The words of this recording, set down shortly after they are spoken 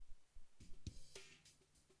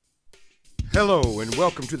Hello and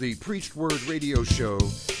welcome to the Preached Word Radio Show,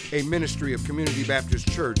 a ministry of Community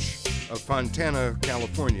Baptist Church of Fontana,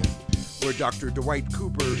 California, where Dr. Dwight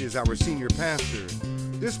Cooper is our senior pastor.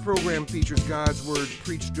 This program features God's Word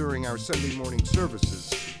preached during our Sunday morning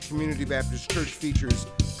services. Community Baptist Church features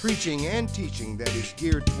preaching and teaching that is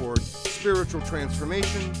geared toward spiritual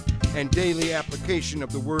transformation and daily application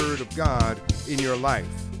of the Word of God in your life.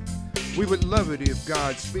 We would love it if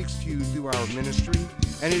God speaks to you through our ministry,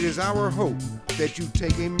 and it is our hope that you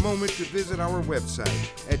take a moment to visit our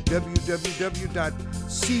website at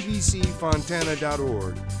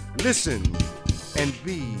www.cbcfontana.org. Listen and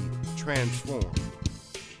be transformed.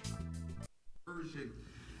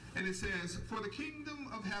 And it says, "For the kingdom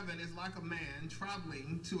of heaven is like a man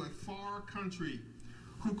traveling to a far country,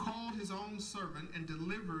 who called his own servant and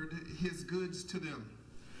delivered his goods to them.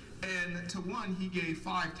 And to one he gave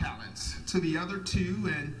 5 talents, to the other 2,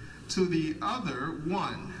 and to the other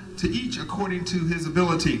 1, to each according to his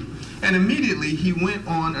ability. And immediately he went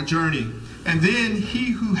on a journey. And then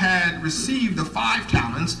he who had received the 5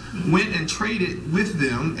 talents went and traded with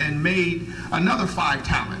them and made another 5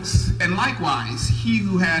 talents. And likewise he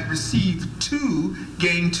who had received 2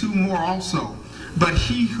 gained 2 more also. But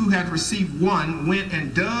he who had received 1 went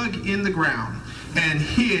and dug in the ground and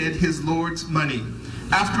hid his Lord's money.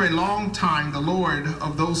 After a long time, the Lord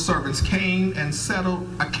of those servants came and settled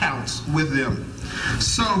accounts with them.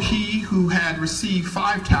 So he who had received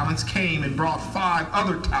 5 talents came and brought 5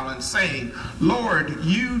 other talents, saying, Lord,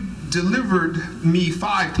 you delivered me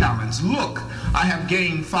 5 talents. Look, I have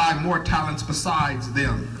gained 5 more talents besides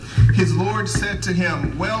them. His Lord said to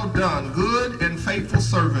him, Well done, good and faithful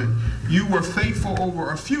servant. You were faithful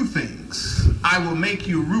over a few things. I will make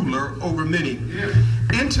you ruler over many.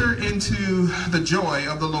 Enter into the joy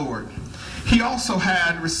of the Lord. He also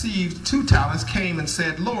had received 2 talents, came and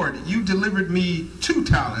said, Lord, you delivered me 2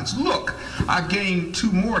 talents. Look, I gained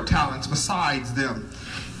 2 more talents besides them.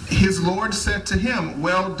 His Lord said to him,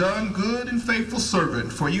 Well done, good and faithful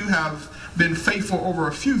servant, for you have been faithful over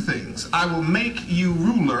a few things. I will make you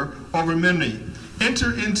ruler over many.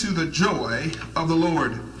 Enter into the joy of the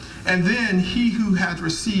Lord. And then he who had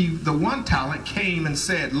received the 1 talent came and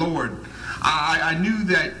said, Lord, I knew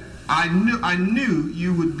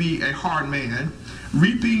you would be a hard man,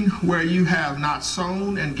 reaping where you have not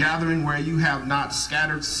sown and gathering where you have not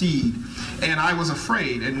scattered seed. And I was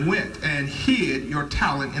afraid and went and hid your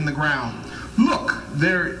talent in the ground. Look,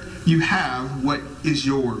 there you have what is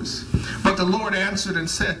yours. But the Lord answered and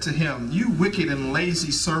said to him, You wicked and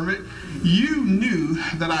lazy servant, you knew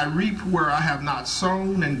that I reap where I have not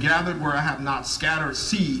sown and gathered where I have not scattered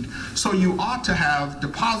seed. So you ought to have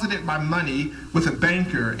deposited my money with a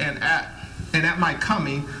banker, and at my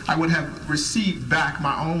coming I would have received back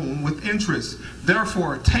my own with interest.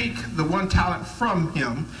 Therefore take the 1 talent from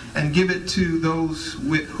him and give it to those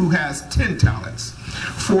who has 10 talents.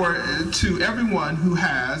 For to everyone who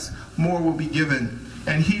has, more will be given,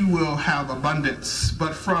 and he will have abundance.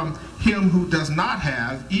 But from him who does not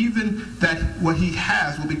have, even that what he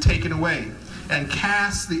has will be taken away. And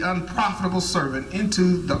cast the unprofitable servant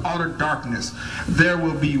into the utter darkness. There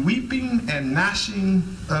will be weeping and gnashing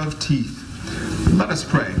of teeth. Let us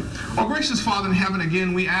pray. Oh, gracious Father in heaven,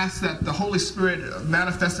 again, we ask that the Holy Spirit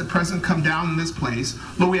manifested present come down in this place.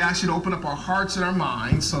 Lord, we ask you to open up our hearts and our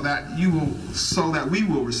minds so that we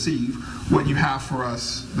will receive what you have for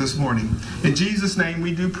us this morning. In Jesus' name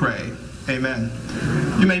we do pray. Amen.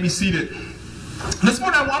 You may be seated. This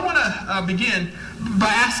morning I want to begin by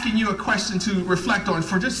asking you a question to reflect on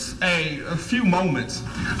for just a few moments.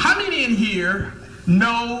 How many in here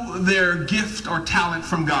know their gift or talent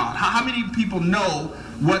from God? How many people know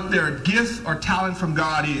what their gift or talent from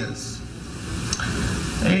God is?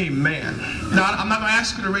 Amen. Now, I'm not going to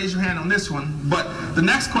ask you to raise your hand on this one, but the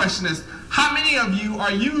next question is, how many of you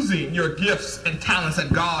are using your gifts and talents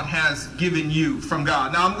that God has given you from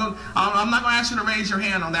God? Now, I'm not going to ask you to raise your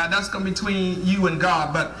hand on that. That's going to be between you and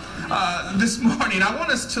God. But this morning, I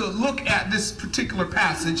want us to look at this particular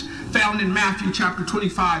passage found in Matthew chapter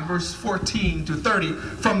 25, verse 14 to 30,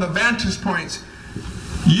 from the vantage point,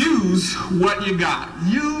 use what you got.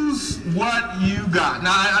 Use what you got.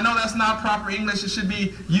 Now, I know that's not proper English. It should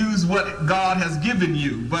be use what God has given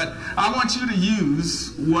you. But I want you to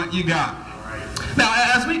use what you got. Now,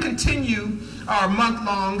 as we continue our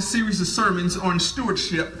month-long series of sermons on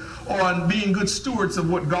stewardship on being good stewards of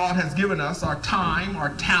what God has given us, our time, our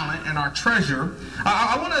talent, and our treasure,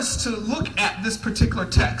 I want us to look at this particular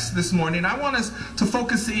text this morning. I want us to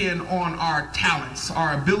focus in on our talents,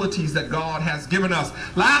 our abilities that God has given us.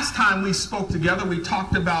 Last time we spoke together, we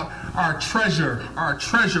talked about our treasure,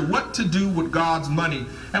 what to do with God's money.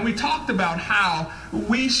 And we talked about how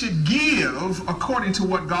we should give according to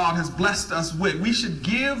what God has blessed us with. We should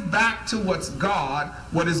give back to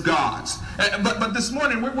what is God's. But this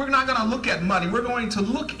morning, we're not going to look at money. We're going to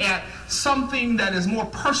look at something that is more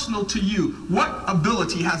personal to you. What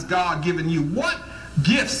ability has God given you? What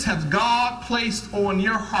gifts has God placed on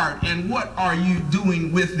your heart, and what are you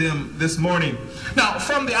doing with them this morning? Now,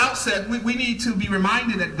 from the outset, we need to be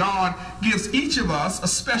reminded that God gives each of us a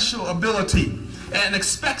special ability and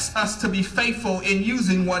expects us to be faithful in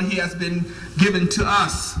using what he has been given to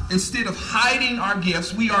us. Instead of hiding our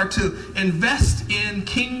gifts, we are to invest in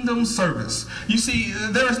kingdom service. You see,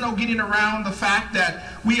 there is no getting around the fact that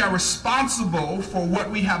we are responsible for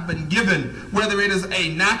what we have been given, whether it is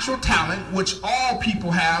a natural talent, which all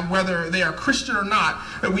people have, whether they are Christian or not.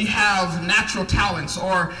 We have natural talents,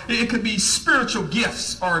 or it could be spiritual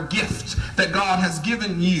gifts or a gift that God has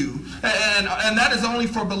given you. And that is only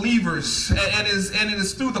for believers. And it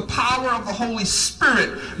is through the power of the Holy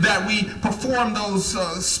Spirit that we perform those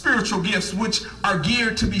spiritual gifts, which are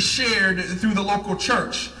geared to be shared through the local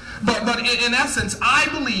church. But in essence, I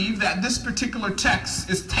believe that this particular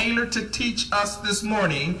text is tailored to teach us this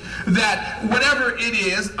morning that whatever it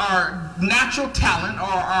is, our natural talent or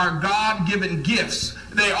our God-given gifts,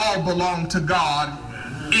 they all belong to God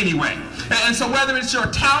anyway. And so whether it's your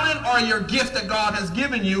talent or your gift that God has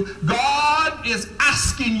given you, God is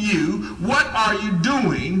asking you, what are you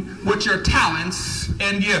doing with your talents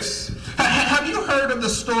and gifts? Have you heard of the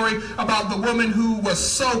story about the woman who was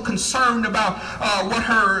so concerned about what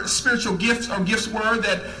her spiritual gifts were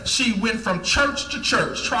that she went from church to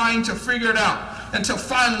church trying to figure it out, until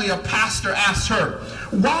finally a pastor asked her,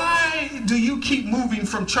 "Why do you keep moving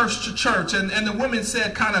from church to church?" And the woman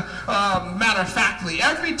said kind of matter-of-factly,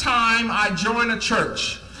 "Every time I join a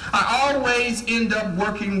church, I always end up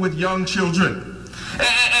working with young children."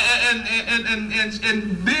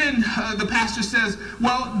 And then the pastor says,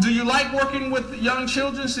 "Well, do you like working with young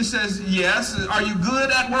children?" She says, "Yes." "Are you good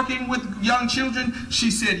at working with young children?" She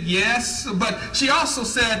said, "Yes." But she also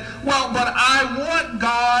said, "Well, but I want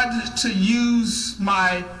God to use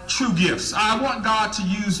my true gifts. I want God to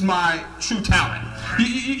use my true talent."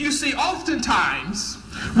 You see, oftentimes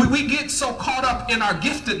we get so caught up in our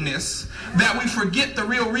giftedness that we forget the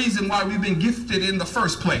real reason why we've been gifted in the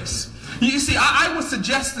first place. You see, I would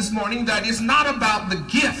suggest this morning that it's not about the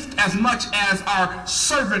gift as much as our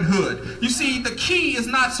servanthood. You see, the key is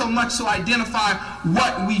not so much to identify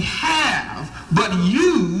what we have, but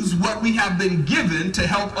use what we have been given to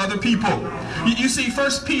help other people. You see,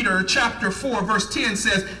 1 Peter chapter 4, verse 10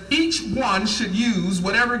 says, each one should use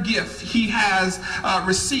whatever gift he has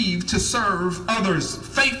received to serve others,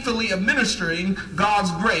 faithfully administering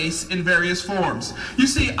God's grace in various forms. You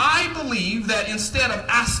see, I believe that instead of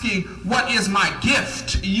asking, what is my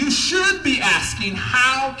gift, you should be asking,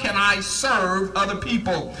 how can I serve other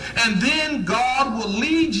people? And then God will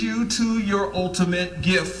lead you to your ultimate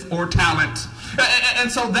gift or talent.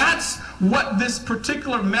 And so that's what this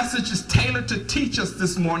particular message is tailored to teach us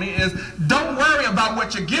this morning is don't worry about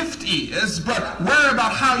what your gift is, but worry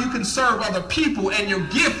about how you can serve other people, and your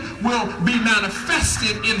gift will be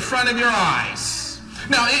manifested in front of your eyes.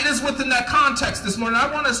 Now, it is within that context this morning.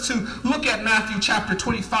 I want us to look at Matthew chapter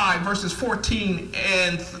 25, verses 14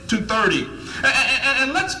 to 30.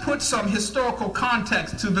 And let's put some historical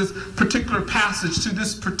context to this particular passage, to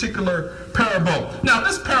this particular parable. Now,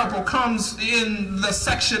 this parable comes in the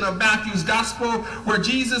section of Matthew's gospel where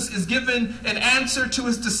Jesus is given an answer to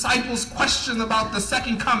his disciples' question about the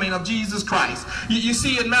second coming of Jesus Christ. You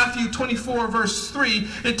see in Matthew 24, verse 3,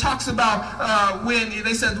 it talks about when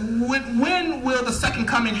they said, when will the second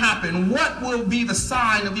coming happen? What will be the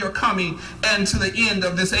sign of your coming and to the end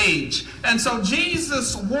of this age? And so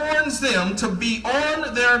Jesus warns them to be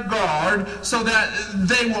on their guard so that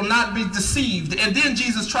they will not be deceived. And then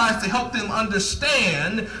Jesus tries to help them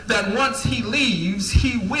understand that once he leaves,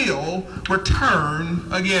 he will return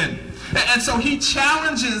again. And so he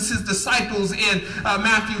challenges his disciples in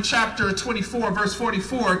Matthew chapter 24, verse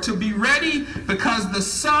 44, to be ready because the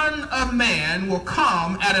Son of Man will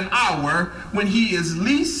come at an hour when he is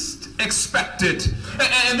least expected.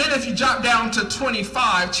 And then if you jump down to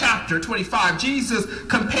chapter 25, Jesus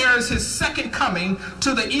compares his second coming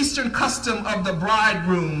to the Eastern custom of the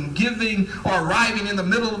bridegroom giving or arriving in the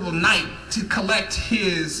middle of the night to collect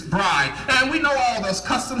his bride. And we know all those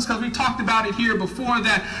customs because we talked about it here before,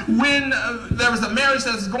 that when there was a marriage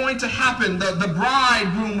that's going to happen, the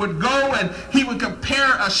bridegroom would go and he would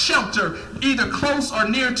prepare a shelter either close or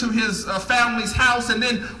near to his family's house. And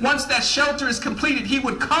then once that shelter is completed, he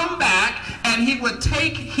would come back and he would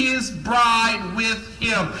take his bride with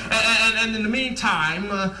him. And in the meantime,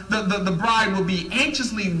 the bride will be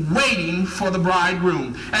anxiously waiting for the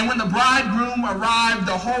bridegroom. And when the bridegroom arrived,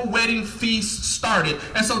 the whole wedding feast started.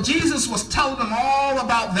 And so Jesus was telling them all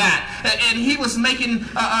about that. And he was making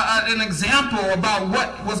an example about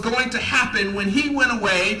what was going to happen when he went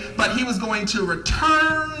away, but he was going to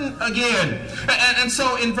return again. And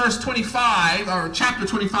so in verse 25, or chapter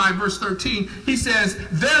 25, verse 13, he says,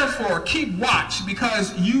 "Therefore keep watch,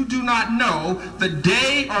 because you do not know the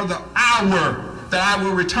day or the hour that I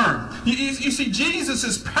will return." You see,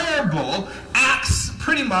 Jesus' parable acts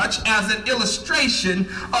pretty much as an illustration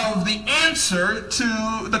of the answer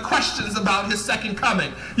to the questions about his second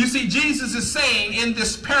coming. You see, Jesus is saying in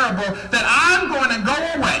this parable that I'm going to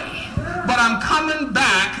go away, but I'm coming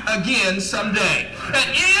back again someday.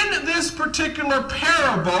 And in this particular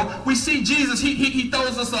parable, we see Jesus, he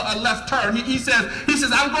throws us a left turn. He says,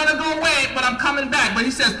 I'm going to go away, but I'm coming back. But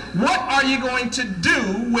he says, what are you going to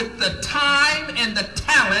do with the time and the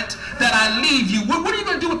talent that I leave you? What are you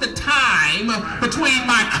going to do with the time between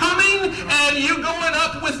my coming and you going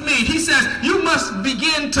up with me? He says, you must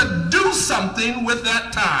begin to do something with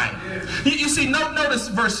that time. You see, notice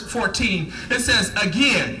verse 14. It says,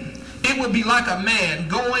 again, it would be like a man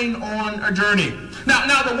going on a journey.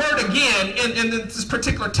 Now the word again in this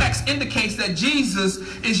particular text indicates that Jesus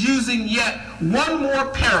is using yet one more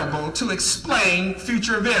parable to explain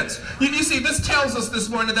future events. You see, this tells us this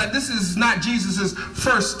morning that this is not Jesus'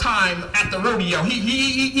 first time at the rodeo.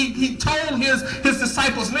 He told his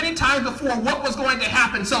disciples many times before what was going to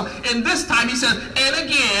happen. So in this time he says, and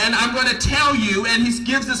again, I'm going to tell you, and he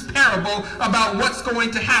gives this parable about what's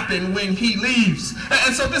going to happen when he leaves.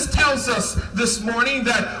 And so this tells us this morning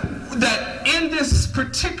that in this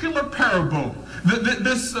particular parable,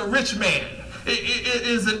 this rich man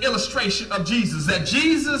is an illustration of Jesus, that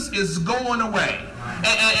Jesus is going away.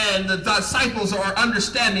 And the disciples are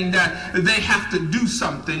understanding that they have to do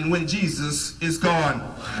something when Jesus is gone.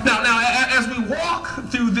 Now, as we walk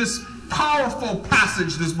through this powerful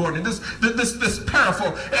passage this morning, this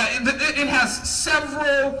parable, it has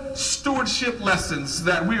several stewardship lessons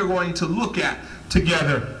that we are going to look at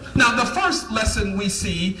together. Now, the first lesson we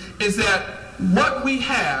see is that what we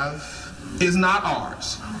have is not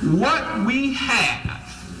ours. What we have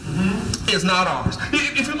is not ours.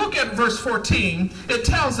 If you look at verse 14, it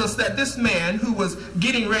tells us that this man who was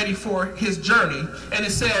getting ready for his journey, and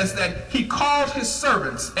it says that he called his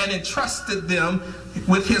servants and entrusted them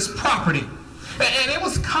with his property. And it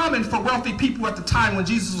was common for wealthy people at the time when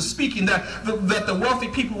Jesus was speaking that the wealthy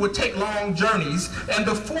people would take long journeys, and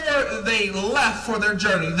before they left for their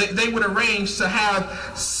journey, they would arrange to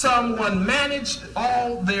have someone manage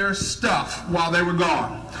all their stuff while they were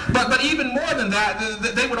gone. But even more than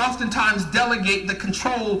that, they would oftentimes delegate the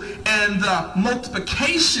control and the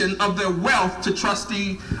multiplication of their wealth to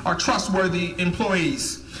trusty or trustworthy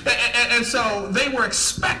employees. And so they were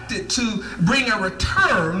expected to bring a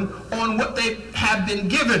return on what they had been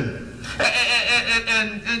given.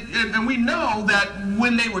 And we know that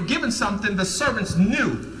when they were given something, the servants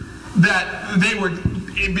knew that they would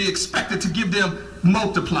be expected to give them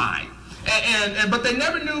multiplied. But they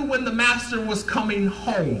never knew when the master was coming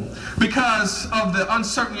home because of the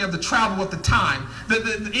uncertainty of the travel at the time.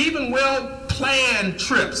 Even well-planned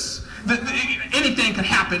trips, anything could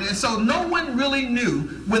happen. And so no one really knew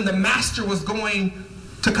when the master was going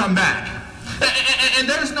to come back. And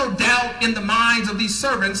there's no doubt in the minds of these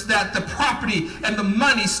servants that the property and the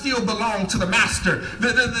money still belonged to the master.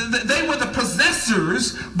 They were the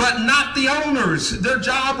possessors, but not the owners. Their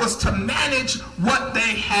job was to manage what they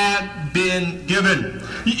had been given.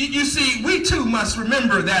 You see, we too must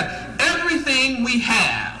remember that everything we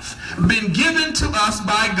have been given to us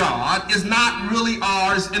by God is not really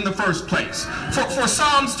ours in the first place. For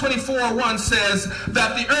Psalms 24:1 says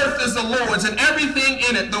that the earth is the Lord's and everything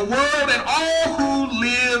in it, the world and all who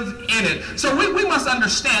live in it. So we must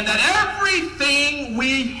understand that everything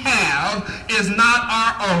we have is not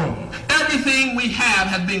our own. Everything we have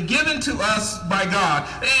has been given to us by God.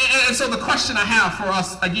 And so the question I have for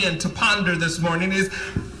us again to ponder this morning is,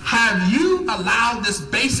 Have you allowed this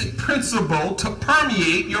basic principle to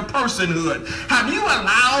permeate your personhood? Have you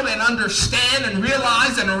allowed and understand and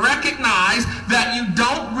realize and recognize that you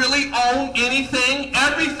don't really own anything?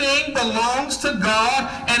 Everything belongs to God.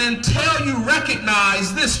 And until you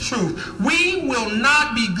recognize this truth, we will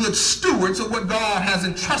not be good stewards of what God has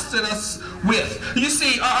entrusted us with. You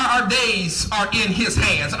see, our days are in his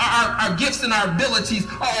hands. Our gifts and our abilities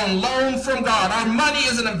are on loan from God. Our money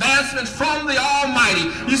is an advancement from the Almighty.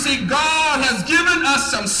 You see, God has given us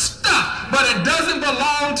some stuff, but it doesn't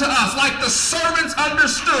belong to us. Like the servants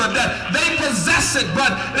understood that they possess it,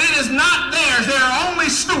 but it is not theirs. They are only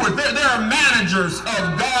stewards. They are managers of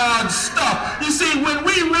God's stuff. You see, when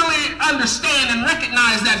we really understand and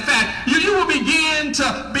recognize that fact, you will begin to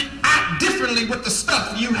act differently with the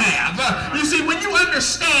stuff you have. You see, when you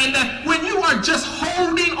understand that when you are just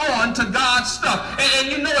holding on to God's stuff, and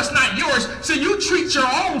you know it's not yours, so you treat your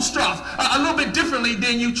own stuff a little bit differently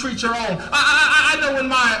than you treat your own. I know when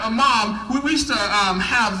my mom, we used to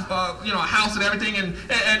have a house and everything,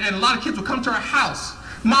 and a lot of kids would come to our house.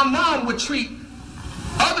 My mom would treat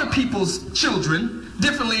other people's children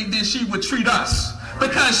differently than she would treat us,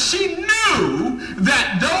 because she knew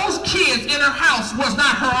that those kids in her house was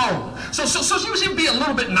not her own. So she would be a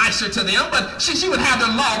little bit nicer to them, but she would have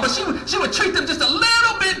their law, but she would treat them just a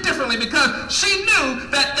little bit differently because she knew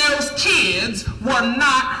that those kids were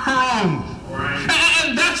not her own.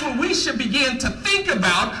 And that's what we should begin to think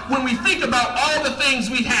about when we think about all the things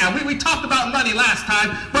we have. We talked about money last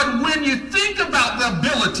time, but when you think about the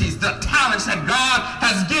abilities, the talents that God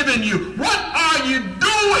has given you, what are you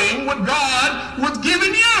doing with God was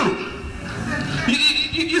given you?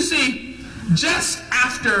 You see, just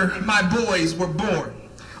after my boys were born,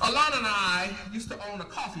 Alana and I used to own a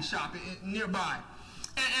coffee shop nearby.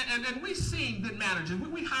 And we've seen good managers.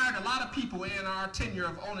 We hired a lot of people in our tenure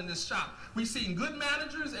of owning this shop. We've seen good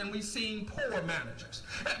managers and we've seen poor managers.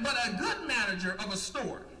 But a good manager of a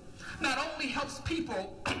store not only helps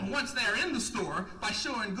people once they're in the store by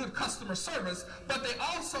showing good customer service, but they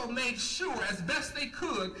also made sure as best they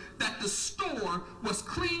could that the store was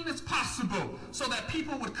clean as possible so that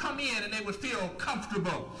people would come in and they would feel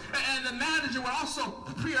comfortable. And the manager would also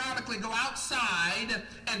periodically go outside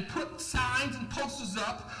and put signs and posters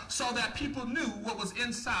up so that people knew what was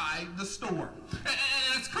inside the store.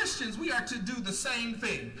 And as Christians, we are to do the same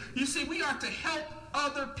thing. You see, we are to help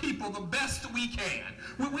other people the best we can.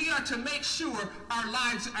 We are to make sure our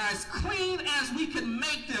lives are as clean as we can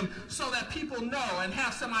make them so that people know and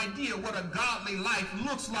have some idea what a godly life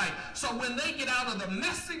looks like. So when they get out of the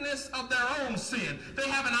messiness of their own sin, they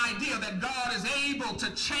have an idea that God is able to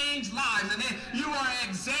change lives, and then you are an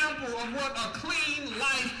example of what a clean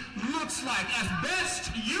life looks like as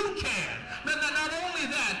best you can. Not only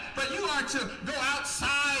that, but you are to go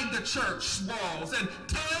outside the church walls and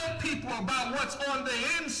tell people about what's on the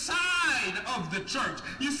inside of the church.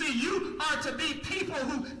 You see, you are to be people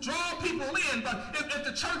who draw people in, but if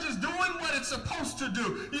the church is doing what it's supposed to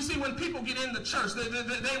do, you see, when people get in the church,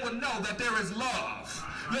 they will know that there is love,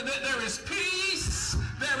 that there is peace,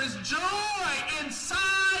 there is joy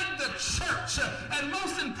inside the church. And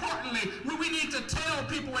most importantly, we need to tell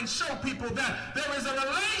people and show people that there is a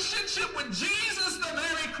relationship with Jesus the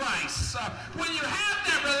very Christ. When you have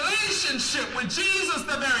that relationship with Jesus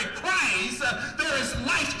the very Christ, there is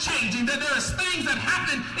life changing. That there is things that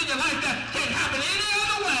happen in your life that can't happen any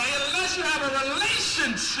other way unless you have a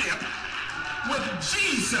relationship with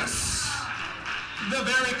Jesus the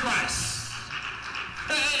very Christ.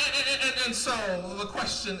 And so the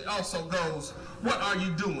question also goes, what are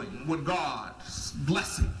you doing with God's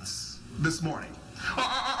blessings this morning?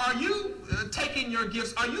 Are you taking your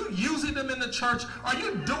gifts? Are you using them in the church? Are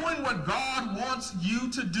you doing what God wants you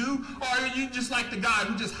to do? Or are you just like the guy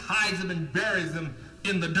who just hides them and buries them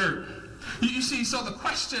in the dirt? You see, so the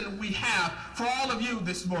question we have for all of you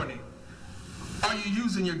this morning, are you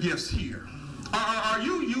using your gifts here? Are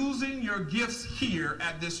you using your gifts here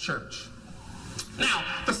at this church? Now,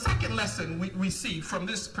 the second lesson we see from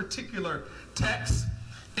this particular text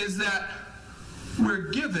is that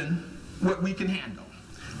we're given what we can handle.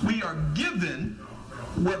 We are given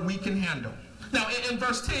what we can handle. Now, in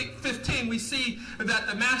verse 15, we see that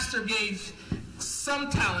the master gave some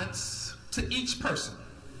talents to each person.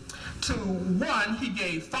 To one, he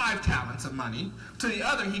gave 5 talents of money. To the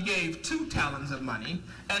other, he gave 2 talents of money.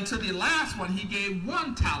 And to the last one, he gave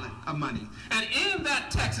 1 talent of money. And in that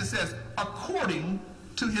text, it says, according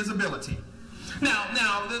to his ability. Now,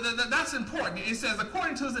 that's important. It says,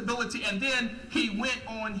 according to his ability, and then he went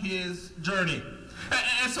on his journey.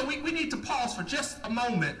 And so we need to pause for just a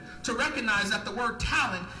moment to recognize that the word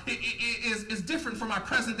talent is different from our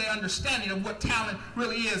present day understanding of what talent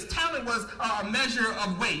really is. Talent was a measure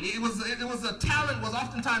of weight. Talent was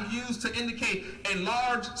oftentimes used to indicate a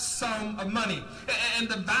large sum of money. And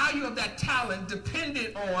the value of that talent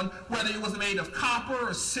depended on whether it was made of copper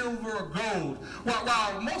or silver or gold.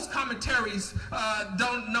 While most commentaries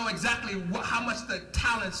don't know exactly how much the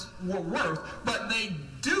talents were worth, but they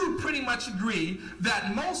do pretty much agree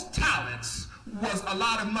that most talents was a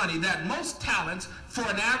lot of money, that most talents, for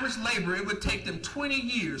an average laborer, it would take them 20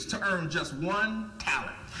 years to earn just one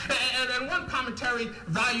talent. And one commentary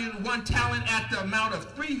valued one talent at the amount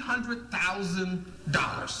of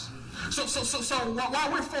 $300,000. So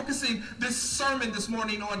while we're focusing this sermon this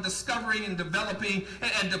morning on discovering and developing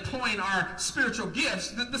and deploying our spiritual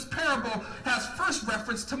gifts, this parable has first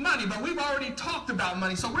reference to money, but we've already talked about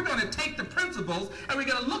money. So we're going to take the principles and we're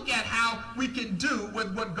going to look at how we can do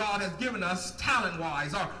with what God has given us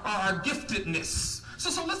talent-wise, our giftedness.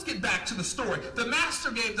 So let's get back to the story. The master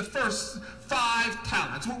gave the first 5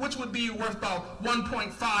 talents, which would be worth about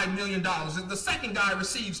 $1.5 million. The second guy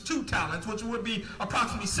receives 2 talents, which would be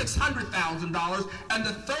approximately $600,000. And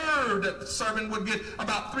the third servant would get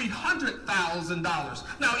about $300,000.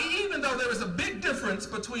 Now, even though there is a big difference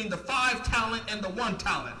between the 5 talent and the 1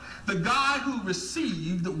 talent, the guy who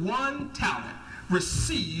received 1 talent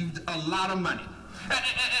received a lot of money.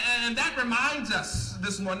 And that reminds us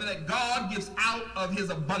this morning that God gives out of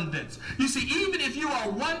his abundance. You see, even if you are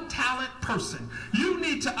 1 talent person, you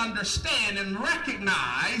need to understand and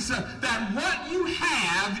recognize that what you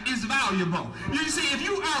have is valuable. You see, if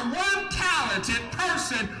you are 1 talented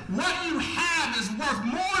person, what you have is worth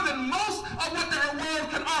more than most of what the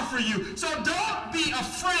world can offer you. So don't be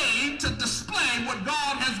afraid to display what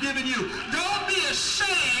God has given you. Don't be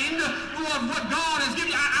ashamed of what God has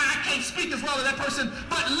given you. I can't speak as well as that person,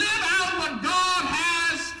 but live out what God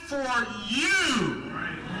has for you.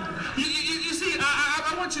 You see,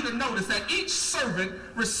 I want you to notice that each servant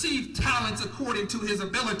received talents according to his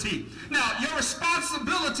ability. Now, your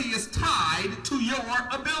responsibility is tied to your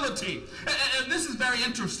ability. And this is very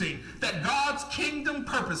interesting, that God's kingdom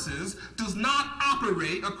purposes does not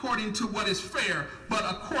operate according to what is fair, but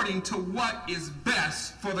according to what is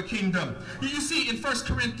best for the kingdom. You see, in 1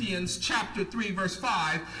 Corinthians chapter 3, verse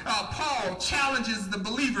 5, Paul challenges the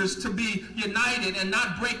believers to be united and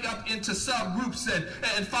not break up into subgroups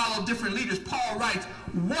and follow different leaders. Paul writes,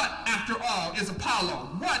 "What, after all, is Apollo?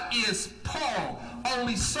 What is Paul?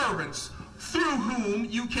 Only servants through whom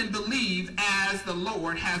you can believe as the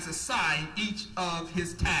Lord has assigned each of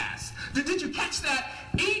his tasks." Did you catch that?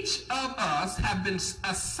 Each of us have been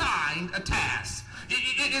assigned a task.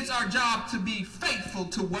 It's our job to be faithful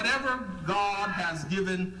to whatever God has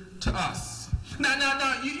given to us.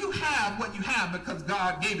 Now, you have what you have because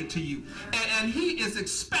God gave it to you. And he is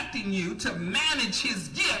expecting you to manage his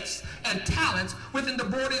gifts and talents within the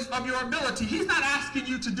borders of your ability. He's not asking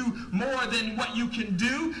you to do more than what you can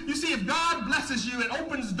do. You see, if God blesses you and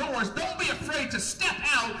opens doors, don't be afraid to step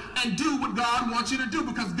out and do what God wants you to do,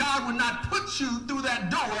 because God would not put you through that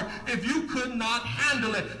door if you could not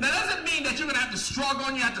handle it. Now, that doesn't mean that you're going to have to struggle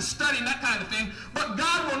and you have to study and that kind of thing, but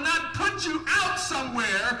God will not put you out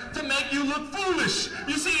somewhere to make you look foolish.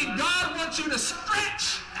 You see, God wants you to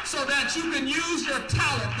stretch so that you can use your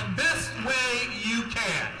talent the best way you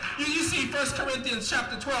can. You see, 1 Corinthians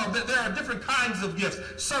chapter 12, that there are different kinds of gifts,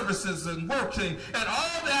 services and working, and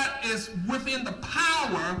all that is within the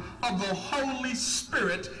power of the Holy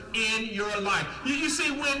Spirit in your life. You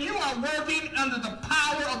see, when you are working under the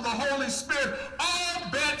power of the Holy Spirit, all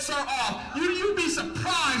bets are off. You'd be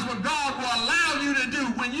surprised what God will allow you to do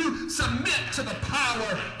when you submit to the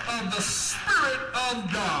power of the Spirit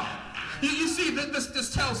of God. You see, this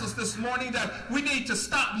tells us this morning that we need to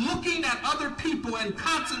stop looking at other people and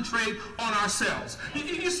concentrate on ourselves.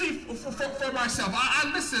 You see, for myself, I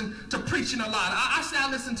listen to preaching a lot. I say I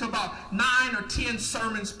listen to about 9 or 10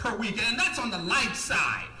 sermons per week, and that's on the light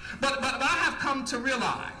side. But I have come to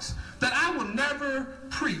realize that I will never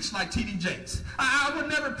preach like T.D. Jakes. I will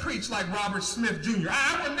never preach like Robert Smith Jr.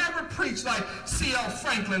 I will never preach like C.L.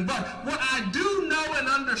 Franklin. But what I do know and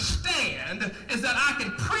understand is that I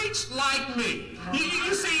can preach like me.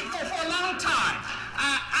 You see, for a long time,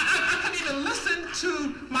 I couldn't even listen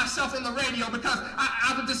to myself on the radio because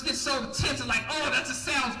I would just get so tense and like, oh, that just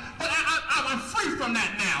sounds, but I'm free from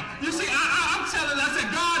that now. You see, I'm telling, I said,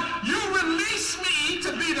 God, you release me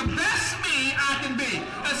to be the best me I can be.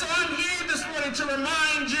 And so I'm here this morning to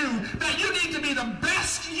remind you that you need to be the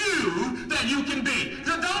best you that you can be.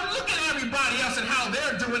 So don't look at everybody else and how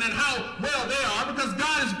they're doing and how well they are, because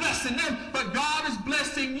God is blessing them, but God is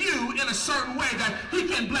blessing you in a certain way that he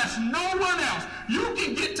can bless no one else. You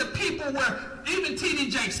can get to people where even T.D.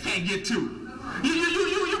 Jakes can't get to.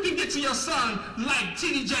 You can get to your son like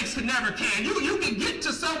T.D. Jakes never can. You can get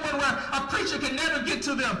to someone where a preacher can never get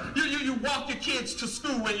to them. You walk your kids to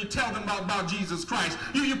school and you tell them about Jesus Christ.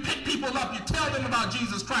 You pick people up, you tell them about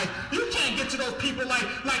Jesus Christ. You can't get to those people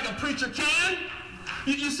like a preacher can.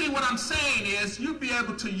 You see, what I'm saying is you'll be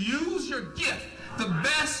able to use your gift the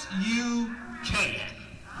best you can.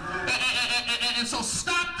 And so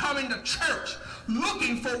stop coming to church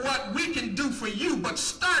looking for what we can do for you, but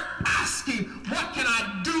start asking, what can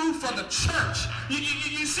I do for the church?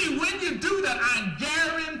 You see, when you do that, I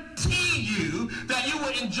guarantee you that you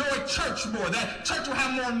will enjoy church more, that church will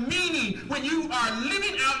have more meaning when you are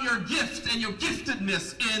living out your gifts and your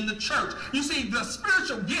giftedness in the church. You see, the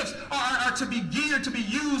spiritual gifts are to be geared to be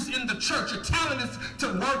used in the church. Your talent is to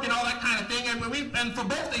work and all that kind of thing, and for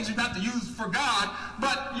both things you have to use for God,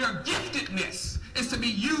 but your giftedness is to be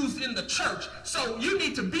used in the church. So you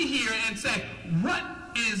need to be here and say, what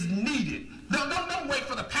is needed? Don't wait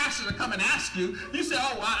for the pastor to come and ask you. You say,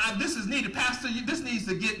 this is needed. Pastor, this needs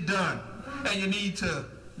to get done. And you need to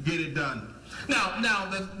get it done. Now,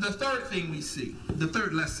 the third thing we see, the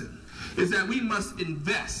third lesson, is that we must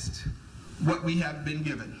invest what we have been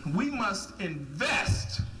given. We must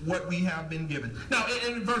invest what we have been given. Now,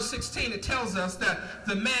 in verse 16, it tells us that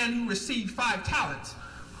the man who received 5 talents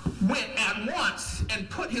went at once and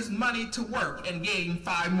put his money to work and gained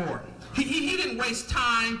 5 more. He didn't waste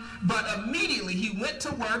time, but immediately he went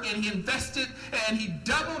to work and he invested and he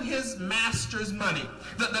doubled his master's money.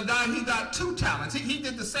 The guy, he got 2 talents. He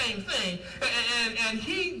did the same thing, and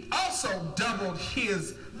he also doubled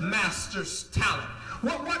his master's talent.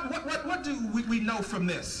 What do we know from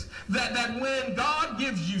this? That when God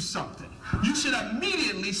gives you something, you should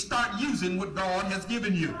immediately start using what God has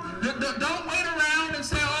given you. Don't wait around and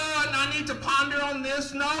say, I need to ponder on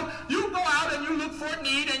this. No, you go out and you look for a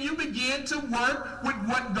need and you begin to work with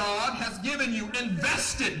what God has given you.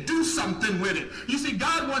 Invest it. Do something with it. You see,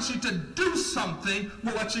 God wants you to do something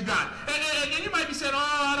with what you got. And you might be saying,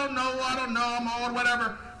 I don't know, I'm old,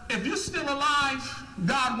 whatever. If you're still alive,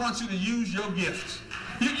 God wants you to use your gifts.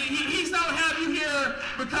 He's not have you here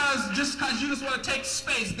because you just want to take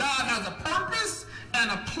space. God has a purpose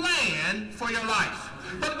and a plan for your life.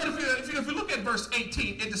 But if you look at verse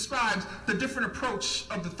 18, it describes the different approach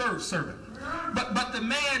of the third servant. But the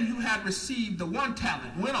man who had received the 1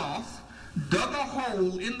 talent went off, dug a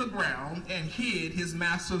hole in the ground, and hid his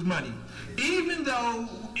master's money. Even though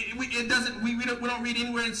we don't read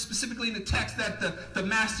anywhere specifically in the text that the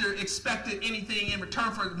master expected anything in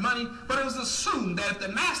return for his money, but it was assumed that if the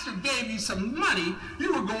master gave you some money,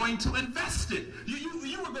 you were going to invest it.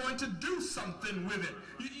 You were going to do something with it.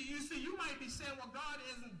 You see, you might be saying, well, God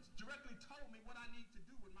hasn't directly told me what I need to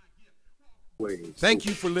do with my gift. Thank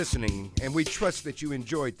you for listening, and we trust that you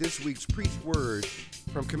enjoyed this week's Preached Word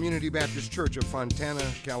from Community Baptist Church of Fontana,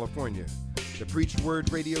 California. The Preached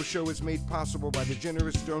Word radio show is made possible by the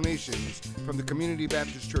generous donations from the Community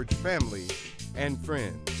Baptist Church family and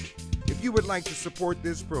friends. If you would like to support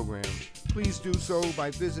this program, please do so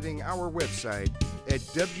by visiting our website at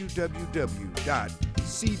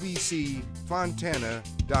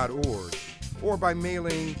www.cbcfontana.org or by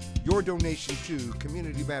mailing your donation to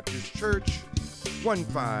Community Baptist Church,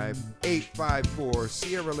 15854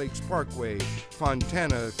 Sierra Lakes Parkway,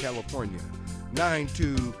 Fontana, California,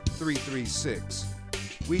 92336.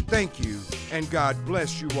 We thank you, and God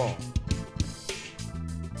bless you all.